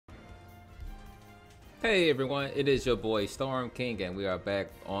Hey everyone, it is your boy Storm King, and we are back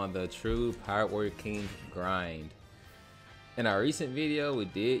on the true Pirate Warrior King grind. In our recent video, we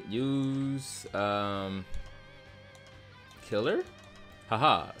did use Killer.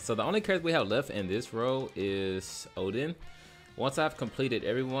 Haha. So the only character we have left in this row is Odin. Once I've completed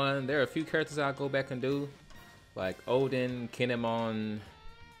everyone, there are a few characters I'll go back and do, like Odin, Kinemon.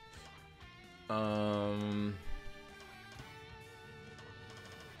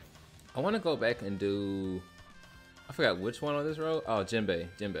 I want to go back and do, I forgot which one on this row. Oh, Jinbei.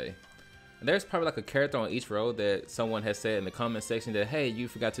 And there's probably like a character on each row that someone has said in the comment section that, hey, you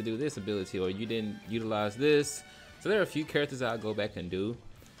forgot to do this ability, or you didn't utilize this. So there are a few characters I'll go back and do.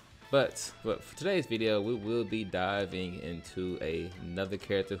 But for today's video, we will be diving into another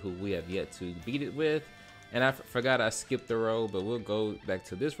character who we have yet to beat it with. And I forgot I skipped the row, but we'll go back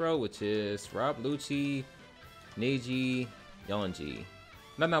to this row, which is ROB LUCCI, Neji, Yonji.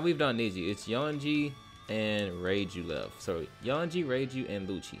 No, we've done Neji. It's Yonji and Reiju left. So Yonji, Reiju, and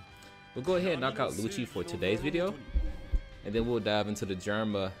Lucci. We'll go ahead and knock out Lucci for today's video, and then we'll dive into the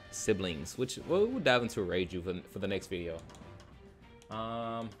Germa siblings, which we'll dive into Reiju for the next video.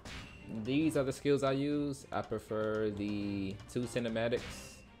 These are the skills I use. I prefer the 2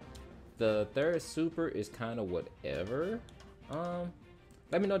 cinematics. The third super is kind of whatever.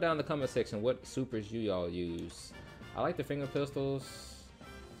 Let me know down in the comment section what supers you all use. I like the finger pistols.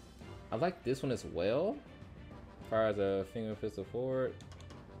 I like this one as well. Fires a finger pistol forward.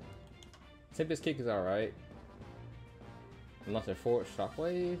 Tempest kick is alright. Launching forward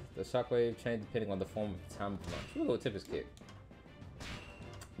shockwave. The shockwave changes depending on the form of time of launch. We'll go with Tempest kick.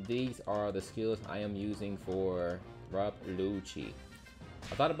 These are the skills I am using for ROB LUCCI.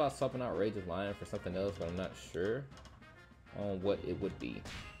 I thought about swapping out Rage's Lion for something else, but I'm not sure on what it would be.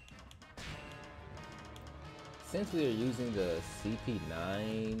 Since we are using the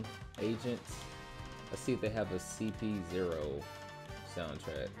CP9 agents, let's see if they have a CP0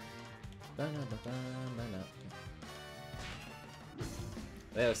 soundtrack.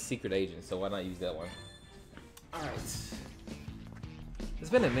 They have secret agents, so why not use that one? Alright. It's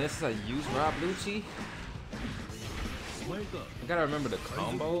been a minute since I used ROB LUCCI. I gotta remember the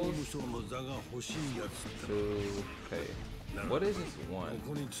combos. Okay. What is this one?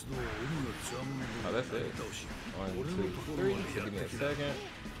 Oh, that's it. 1, 2, 3. So give me a second.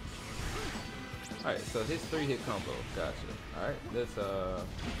 Alright, so his 3-hit combo. Gotcha. Alright, let's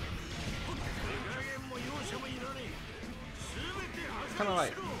it's kinda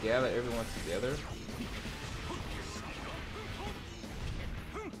like gather everyone together.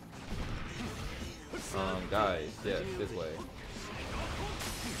 Guys, yes, this way.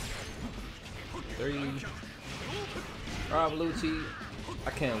 3. ROB LUCCI. I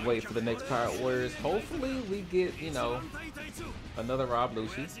can't wait for the next Pirate Warriors. Hopefully we get, you know, another ROB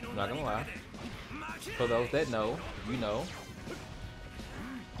LUCCI. I'm not gonna lie. For those that know, you know.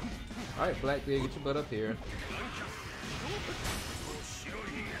 Alright, Blackbeard, get your butt up here.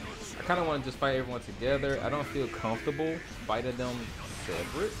 I kinda wanna just fight everyone together. I don't feel comfortable fighting them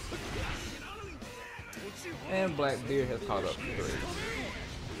separate. And Blackbeard has caught up to 3.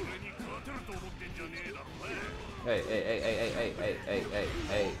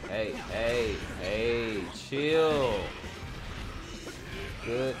 Hey, chill.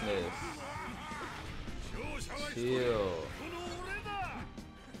 Goodness. Chill.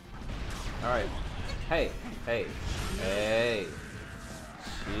 Alright. Hey.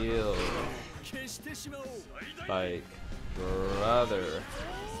 Chill. Like, brother.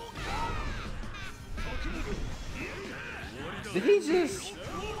 Did he just...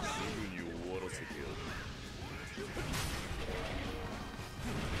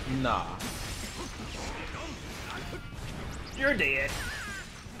 Nah. You're dead.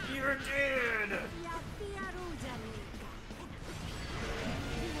 You're dead.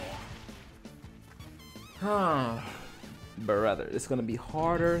 Huh. Brother, it's gonna be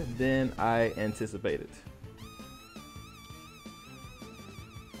harder than I anticipated.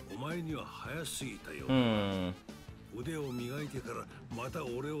 I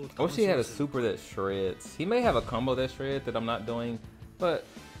wish he had a super that shreds. He may have a combo that shreds that I'm not doing, but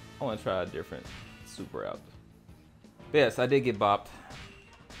I want to try a different super out. But yes, I did get bopped.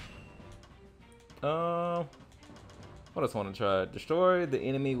 What else I want to try? Destroy the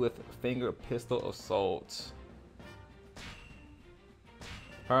enemy with finger pistol assault.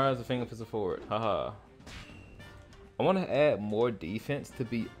 Fires the finger pistol forward. Haha. I want to add more defense, to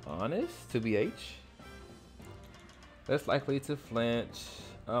be honest, to BH. Less likely to flinch.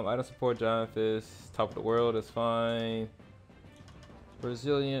 Item support, giant fist. Top of the world is fine.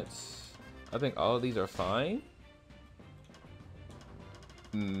 Resilience. I think all of these are fine.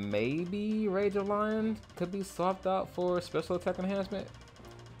 Maybe Rage of Lion could be swapped out for special attack enhancement.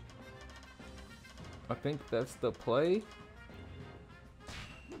 I think that's the play.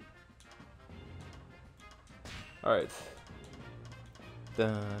 Alright.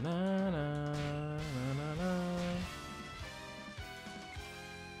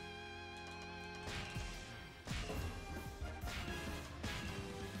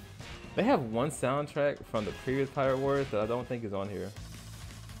 They have one soundtrack from the previous Pirate Wars that I don't think is on here.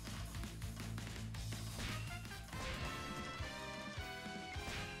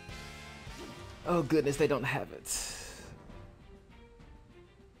 Oh goodness, they don't have it.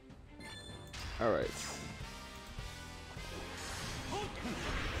 Alright.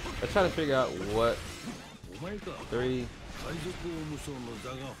 Let's try to figure out what 3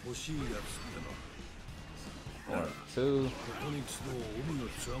 1 2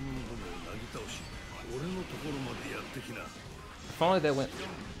 if only they went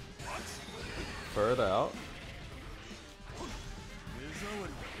further out.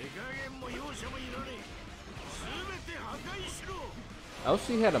 I wish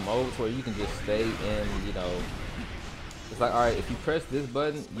she had a mode where you can just stay in, you know, it's like, alright, if you press this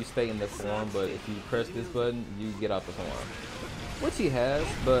button, you stay in the form, but if you press this button, you get out the form. Which he has,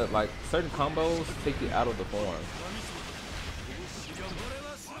 but like certain combos take you out of the form.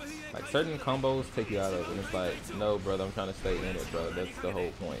 Like certain combos take you out of it, and it's like, no brother, I'm trying to stay in it, bro. That's the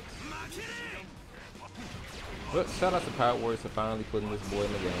whole point. But shout out to Pirate Wars for finally putting this boy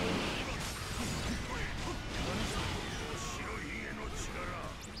in the game.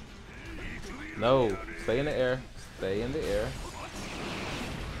 No, stay in the air. Stay in the air.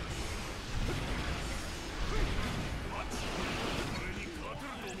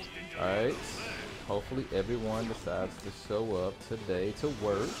 Alright. Hopefully everyone decides to show up today to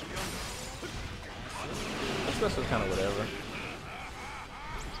work. Especially kind of whatever.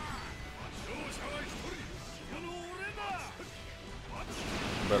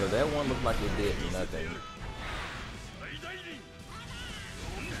 Brother, that one looked like it did nothing.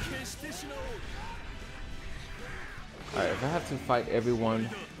 Alright, if I have to fight everyone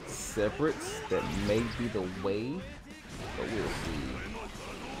separate, that may be the way, but we'll see.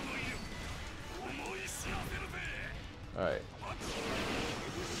 Alright.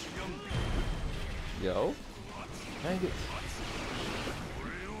 Yo. Dang it.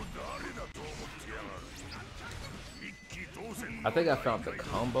 I think I found the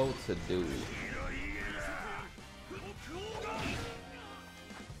combo to do.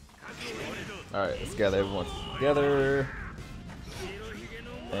 Alright, let's gather everyone together.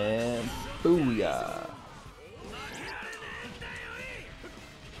 And booyah.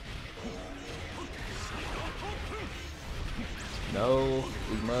 No,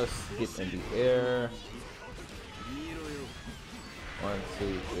 we must get in the air. 1,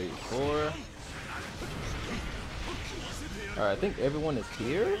 2, 3, 4. Alright, I think everyone is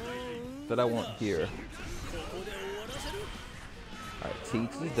here that I want here. Alright,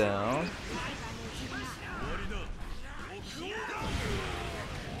 Teach is down.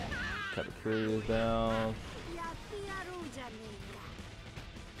 Katakuri is down.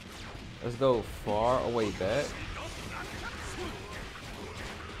 Let's go far away back.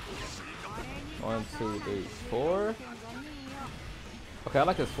 1, 2, 3, 4. Okay, I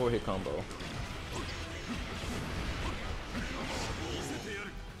like this 4-hit combo.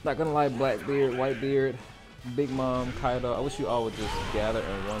 Not gonna lie, Blackbeard, Whitebeard, Big Mom, Kaido, I wish you all would just gather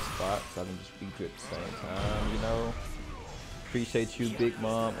in one spot so I can just beat you at the same time, you know? Appreciate you, Big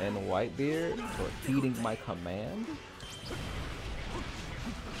Mom and Whitebeard, for heeding my command.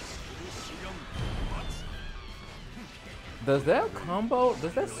 Does that combo,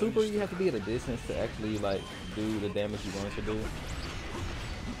 does that super you have to be at a distance to actually like do the damage you want it to do?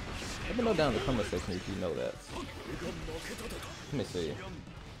 Let me know down in the comment section if you know that. Let me see.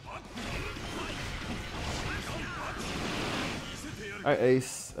 Alright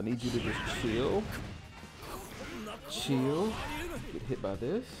Ace, I need you to just chill. Chill. Get hit by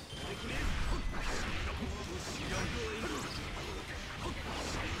this.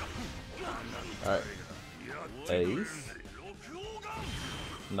 Alright. Ace.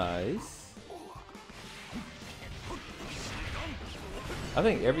 Nice. I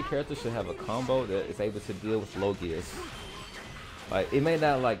think every character should have a combo that is able to deal with Logias. Like, it may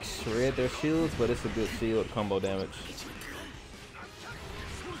not like shred their shields, but it's a good shield combo damage.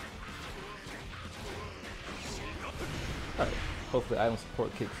 Alright, hopefully item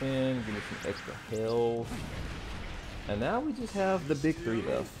support kicks in, give me some extra health. And now we just have the big 3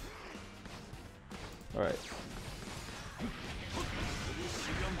 left. Alright.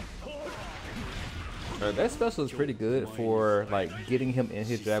 That special is pretty good for like getting him in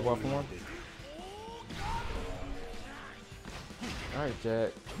his Jaguar form. Alright,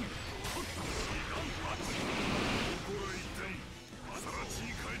 Jack.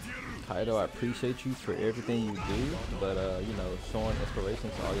 Kaido, I appreciate you for everything you do, but you know, showing inspiration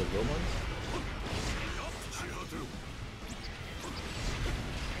to all your good ones.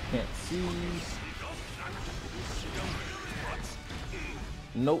 Can't see.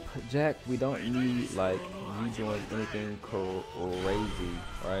 Nope, Jack, we don't need like you doing anything crazy,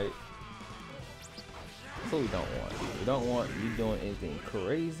 right? That's what we don't want. We don't want you doing anything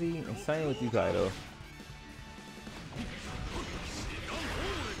crazy. And same with you, Kaido.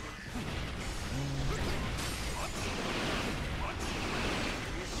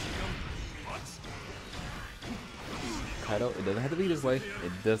 Kaido, it doesn't have to be this way.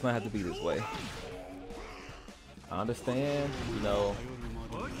 It does not have to be this way. I understand, you know,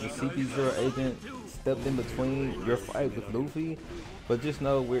 the CP0 agent stepped in between your fight with Luffy, but just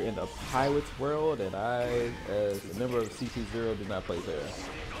know we're in the pirates world, and I, as a member of CP0, do not play fair.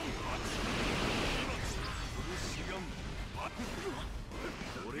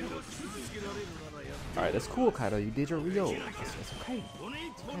 Alright, that's cool, Kaido. You did your Rio. It's okay.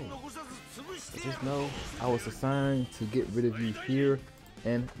 It's okay. But just know I was assigned to get rid of you here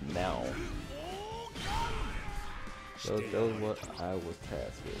and now. That was what I was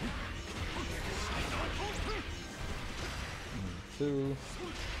tasked with. 2.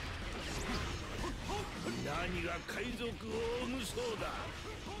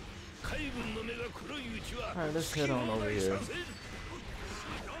 Alright, let's head on over here.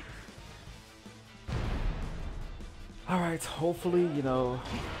 Alright, hopefully, you know,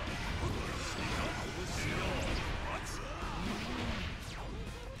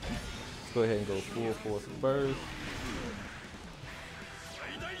 let's go ahead and go full force first.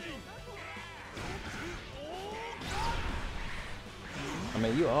 I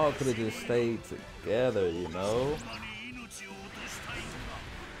mean, you all could have just stayed together, you know?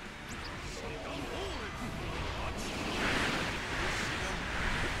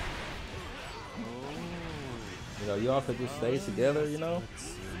 You know, you all could just stay together, you know?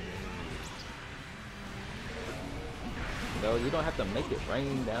 You know, you don't have to make it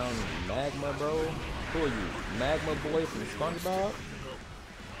rain down magma, bro. Who are you? Magma boy from SpongeBob?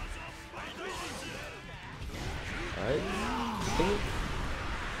 Alright.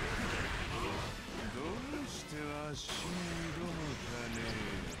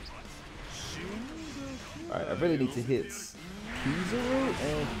 Alright, I really need to hit Kizaru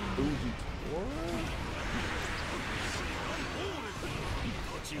and Fujitora.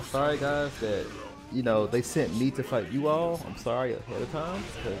 I'm sorry guys that, you know, they sent me to fight you all. I'm sorry ahead of time,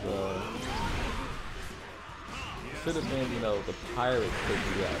 because it should have been, you know, the pirates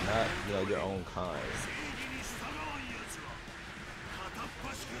taking you out, not, you know, your own kind.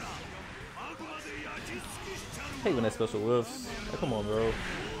 I hate when that special whiffs. Oh, come on, bro.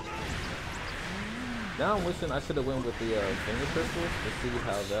 Now I'm wishing I should have went with the finger crystals to see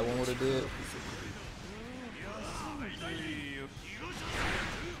how that one would have did.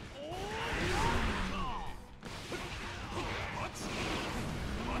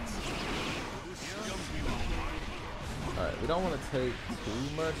 Alright, we don't want to take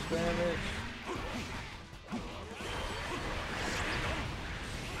too much damage.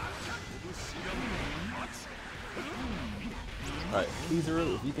 Alright,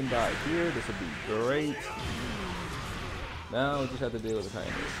 Kizaru, if you can die here, this would be great. Now we just have to deal with the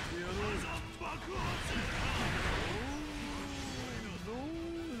kindness.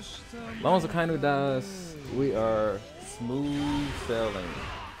 As long as the Kainu dies, we are smooth sailing.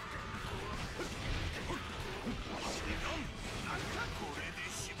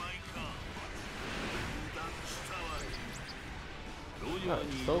 Right,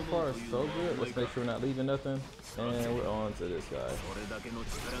 so far so good. Let's make sure we're not leaving nothing. And we're on to this guy.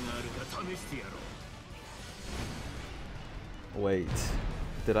 Wait,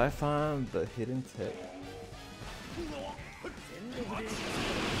 did I find the hidden tech?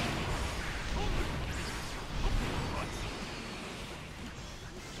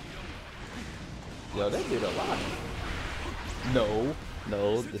 Yo, that did a lot.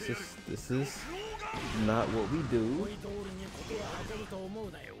 No, this is not what we do.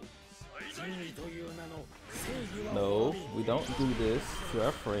 No, we don't do this to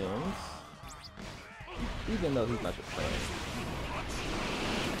our friends, even though he's not your friend.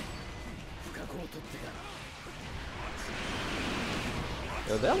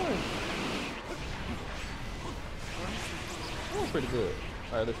 Yo, that was pretty good.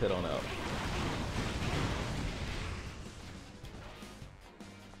 Alright, let's head on out.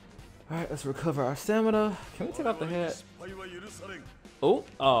 Alright, let's recover our stamina. Can we take off the hat? Oh,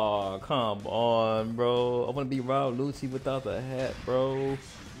 come on, bro. I want to be Rob Lucci without the hat, bro. Alright.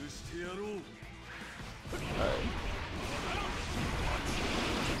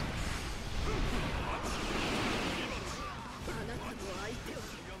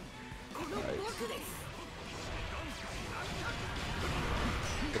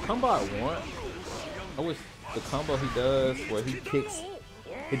 The combo I want, I wish the combo he does where he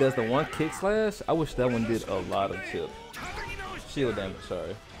does the one kick slash, I wish that one did a lot of chip. Shield damage,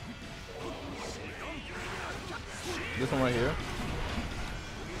 sorry. This one right here.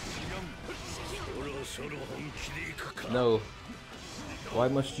 No. Why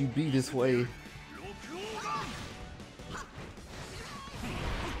must you be this way?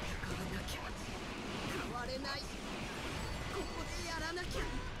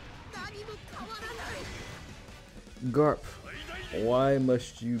 Garp, why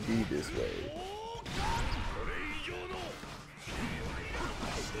must you be this way?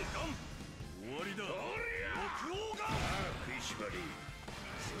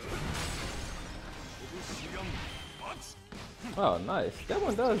 Oh, nice. That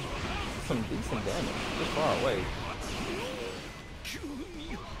one does some decent damage. It's far away.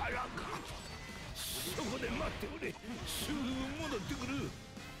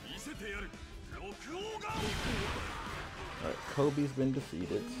 Alright, Kobe's been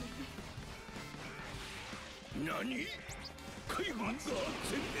defeated.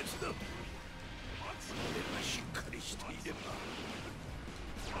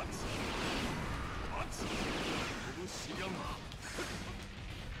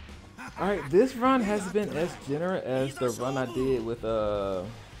 Alright, this run has been as generous as the run I did with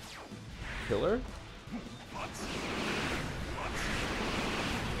Killer.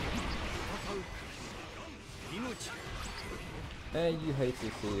 And you hate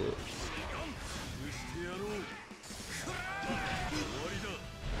to see it.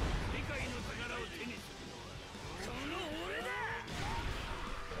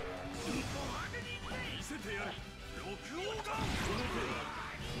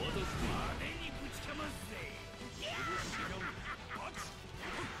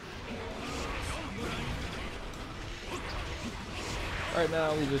 Right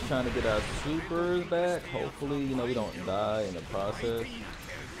now, we're just trying to get our supers back. Hopefully, you know, we don't die in the process.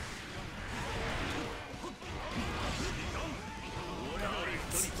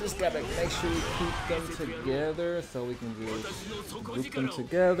 Just gotta make sure we keep them together so we can just group them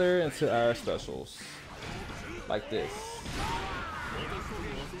together into our specials. Like this.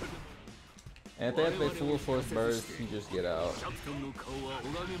 And if they activate full force burst, you just get out.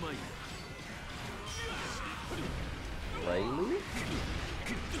 Rayleigh?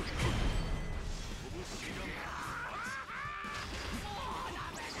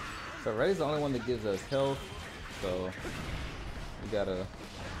 So Ray's the only one that gives us health, so we gotta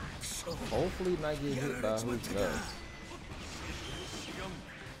hopefully not get hit by who does.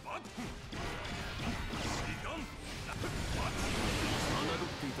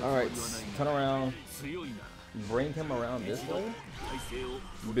 Alright, turn around. Bring him around this way.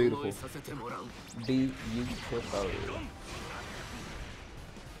 Beautiful. Beautiful.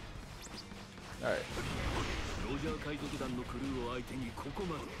 Alright.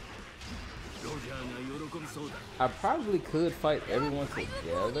 I probably could fight everyone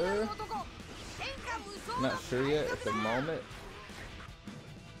together. Not sure yet at the moment.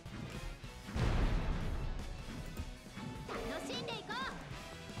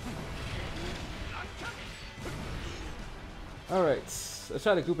 Alright, let's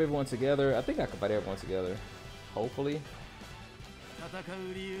try to group everyone together. I think I can fight everyone together. Hopefully.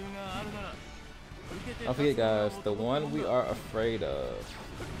 Don't forget, guys, the one we are afraid of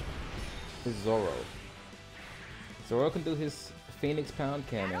is Zoro. Zoro can do his Phoenix Pound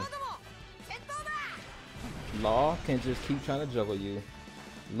Cannon. Law can just keep trying to juggle you.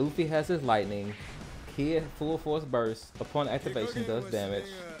 Luffy has his Lightning. Kid Full Force Burst upon activation does damage.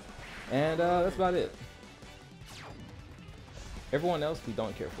 And that's about it. Everyone else we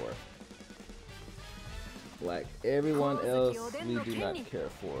don't care for. Like everyone else we do not care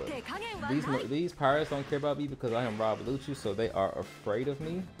for. These pirates don't care about me because I am Rob Lucci, so they are afraid of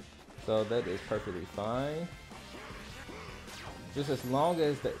me. So that is perfectly fine. Just as long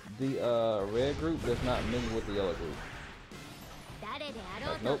as the red group does not mingle with the yellow group.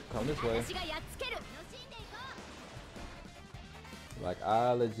 Like, nope, come this way. Like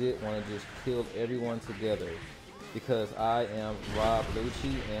I legit want to just kill everyone together. Because I am Rob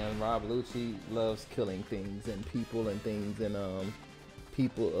Lucci, and Rob Lucci loves killing things and people and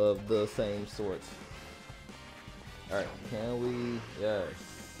people of the same sort. Alright, can we? Yes.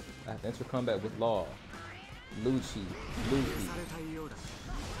 I have to enter combat with Law. Lucci. Luffy.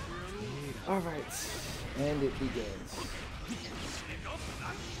 Alright. And it begins.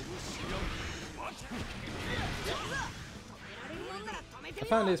 I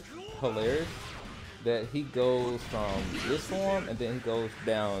find this hilarious that he goes from this form and then he goes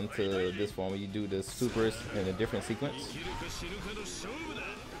down to this form where you do the supers in a different sequence.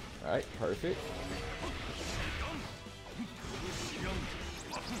 Alright, perfect.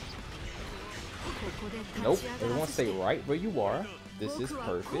 Nope, everyone stay right where you are. This is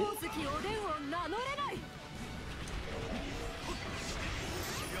perfect.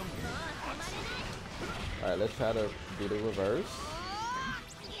 Alright, let's try to do the reverse.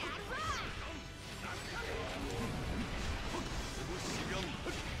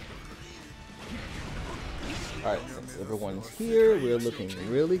 Alright, since everyone's here, we're looking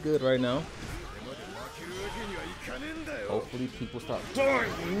really good right now. Hopefully people stop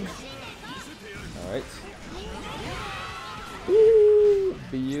dying. Alright. Woo!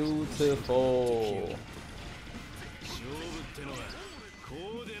 Beautiful.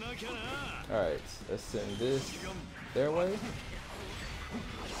 Alright, let's send this their way.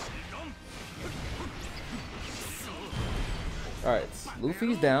 Alright,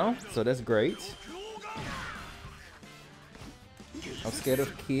 Luffy's down, so that's great. I'm scared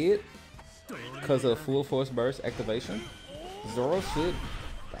of Kid because of full force burst activation. Zoro should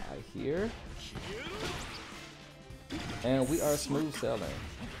die here. And we are smooth sailing.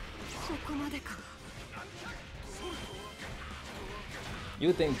 You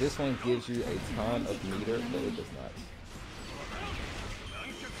would think this one gives you a ton of meter, but it does not.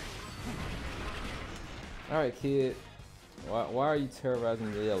 Alright, Kid. Why are you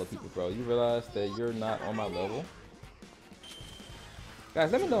terrorizing the yellow people, bro? You realize that you're not on my level? Guys,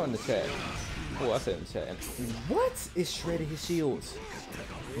 let me know in the chat. Oh, I said in the chat. What is shredded his shields?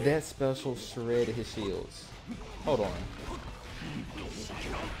 That special shredded his shields. Hold on.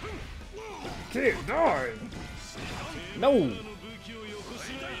 Kid, die! No!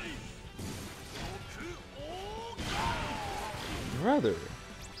 Brother.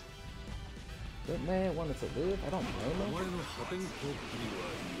 That man wanted to live? I don't blame him.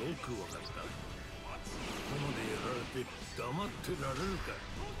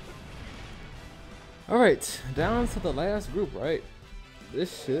 Alright, down to the last group, right?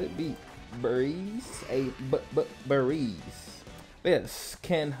 This should be Breeze. Breeze. Yes,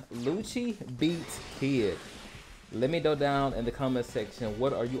 can Lucci beat Kid? Let me know down in the comment section.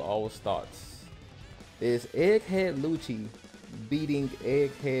 What are you all's thoughts? Is Egghead Lucci beating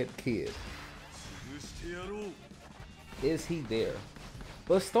Egghead Kid? Is he there?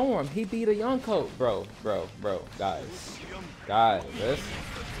 But Storm, he beat a young coat. Bro, guys, let's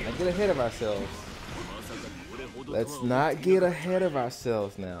not get ahead of ourselves. Let's not get ahead of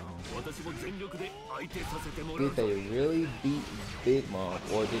ourselves now. Did they really beat Big Mom,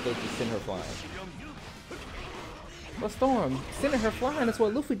 or did they just send her flying? But Storm, sending her flying is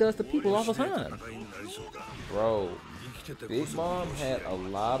what Luffy does to people all the time. Bro, Big Mom had a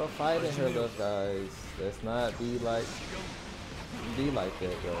lot of fight in her left, guys. Let's not be like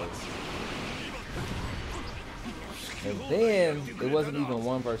that, guys. And then it wasn't even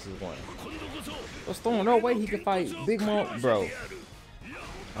 1 versus 1. But Storm, no way he can fight Big Mom, bro.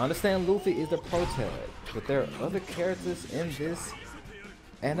 I understand Luffy is the pro tag, but there are other characters in this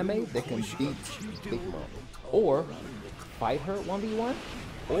anime that can beat Big Mom, or fight her 1v1,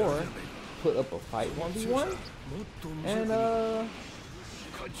 or put up a fight 1v1. And I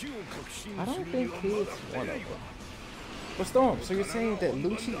don't think Kid's one of them. But Storm, so you're saying that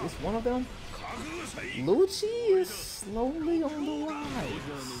Lucci is one of them? Lucci is slowly on the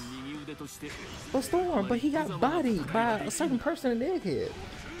rise. But Storm, but he got bodied by a certain person in Egghead.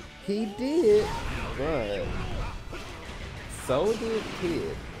 He did, but so did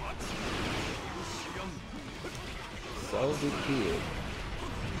Kid. So did Kid.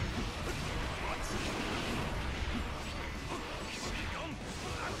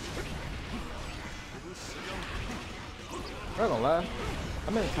 I'm not gonna lie,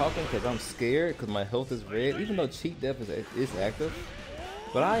 I'm in talking because I'm scared because my health is red, even though cheat death is active.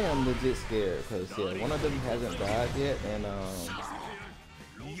 But I am legit scared because yeah, one of them hasn't died yet, and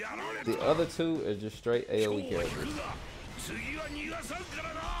the other 2 are just straight AoE characters.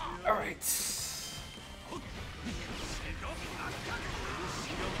 Alright.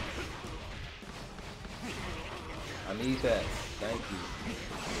 I need that. Thank you.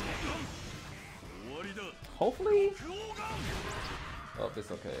 Hopefully. Oh,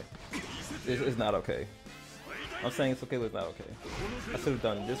 it's okay. It's not okay. I'm saying it's okay, but it's not okay. I should have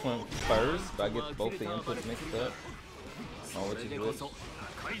done this one first, but I get both the inputs mixed up on what you do.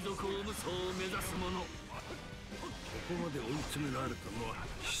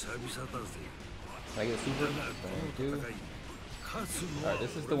 I get super? Thank you. Alright,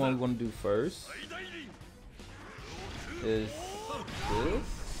 this is the one we want to do first. Is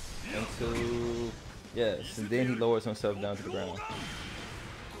this until yes, and then he lowers himself down to the ground.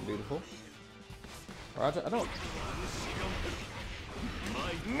 Beautiful. Roger, I don't.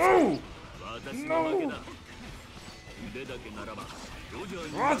 No! No!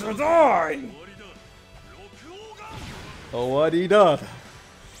 Roger, die! Oh, what he done?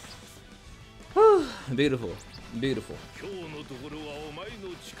 Beautiful, beautiful.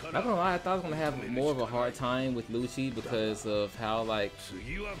 Not gonna lie, I thought I was gonna have more of a hard time with Lucci because of how like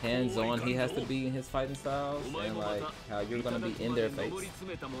hands-on he has to be in his fighting styles and like how you're gonna be in their face.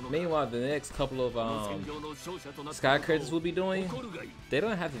 Meanwhile, the next couple of sky characters we'll be doing, they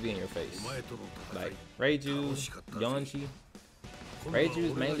don't have to be in your face. Like Reiju, Yonji. Reiju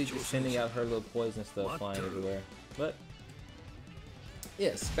is mainly just sending out her little poison stuff flying everywhere. But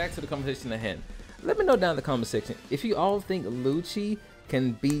yes, back to the conversation at hand. Let me know down in the comment section if you all think Lucci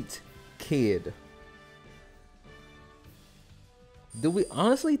can beat Kid. Do we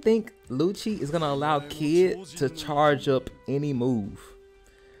honestly think Lucci is going to allow Kid to charge up any move?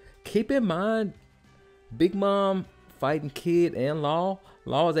 Keep in mind, Big Mom fighting Kid and Law.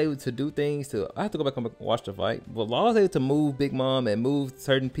 Law is able to do things to, I have to go back and watch the fight, but Law is able to move Big Mom and move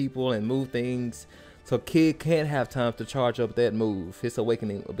certain people and move things. So Kid can't have time to charge up that move, his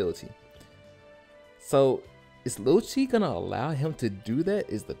awakening ability. So is Lucci gonna allow him to do that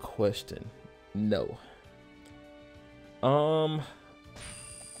is the question. No.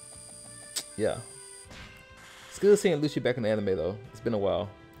 Yeah. It's good seeing Lucci back in the anime though. It's been a while.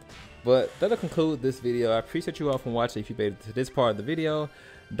 But that'll conclude this video. I appreciate you all for watching. If you made it to this part of the video,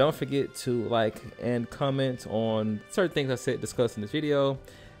 don't forget to like and comment on certain things I said discussed in this video.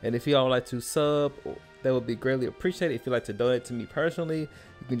 And if you all would like to sub, that would be greatly appreciated. If you'd like to donate to me personally,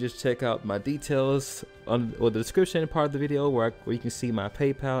 you can just check out my details on the description part of the video where you can see my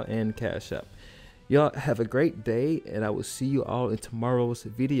PayPal and Cash App. Y'all have a great day, and I will see you all in tomorrow's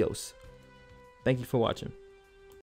videos. Thank you for watching.